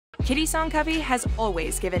Kitty Songkavi has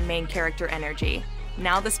always given main character energy.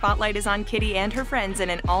 Now the spotlight is on Kitty and her friends in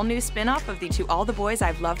an all-new spin-off of the To All the Boys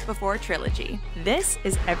I've Loved Before trilogy. This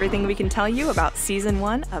is everything we can tell you about Season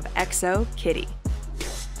 1 of XO Kitty.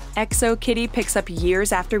 XO Kitty picks up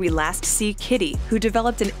years after we last see Kitty, who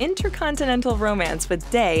developed an intercontinental romance with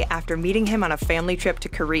Dae after meeting him on a family trip to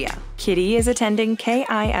Korea. Kitty is attending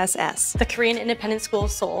KISS, the Korean Independent School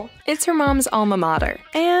of Seoul. It's her mom's alma mater,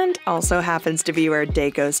 and also happens to be where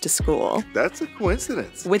Dae goes to school. That's a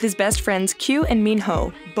coincidence. With his best friends Kyu and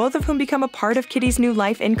Minho, both of whom become a part of Kitty's new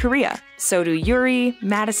life in Korea. So do Yuri,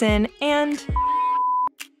 Madison, and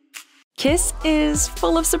Kiss is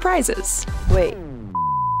full of surprises. Wait.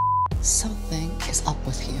 Something is up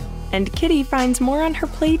with you. And Kitty finds more on her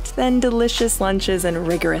plate than delicious lunches and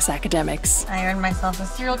rigorous academics. I earned myself a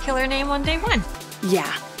serial killer name on day one.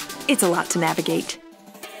 Yeah, it's a lot to navigate.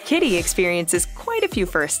 Kitty experiences quite a few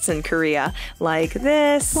firsts in Korea, like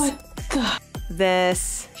this,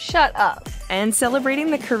 this, shut up, and celebrating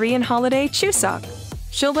the Korean holiday Chuseok.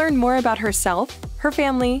 She'll learn more about herself, her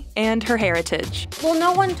family, and her heritage. Well,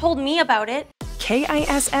 no one told me about it.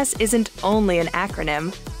 KISS isn't only an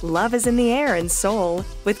acronym. Love is in the air in Seoul.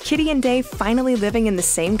 With Kitty and Dae finally living in the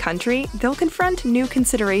same country, they'll confront new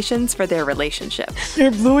considerations for their relationship. You're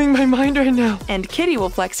blowing my mind right now. And Kitty will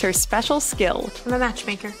flex her special skill. I'm a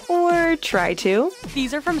matchmaker. Or try to.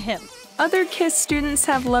 These are from him. Other KISS students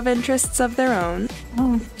have love interests of their own.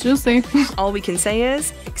 Oh, juicy. All we can say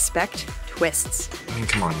is, expect twists. I mean,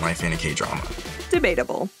 come on, life ain't a K-drama.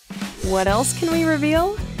 Debatable. What else can we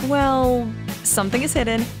reveal? Well, something is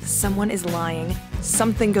hidden, someone is lying,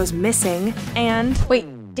 something goes missing, and wait,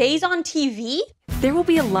 Dae's on TV? There will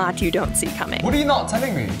be a lot you don't see coming. What are you not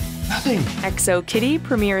telling me? Nothing. XO Kitty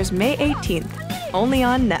premieres May 18th, only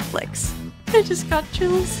on Netflix. I just got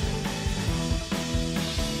chills.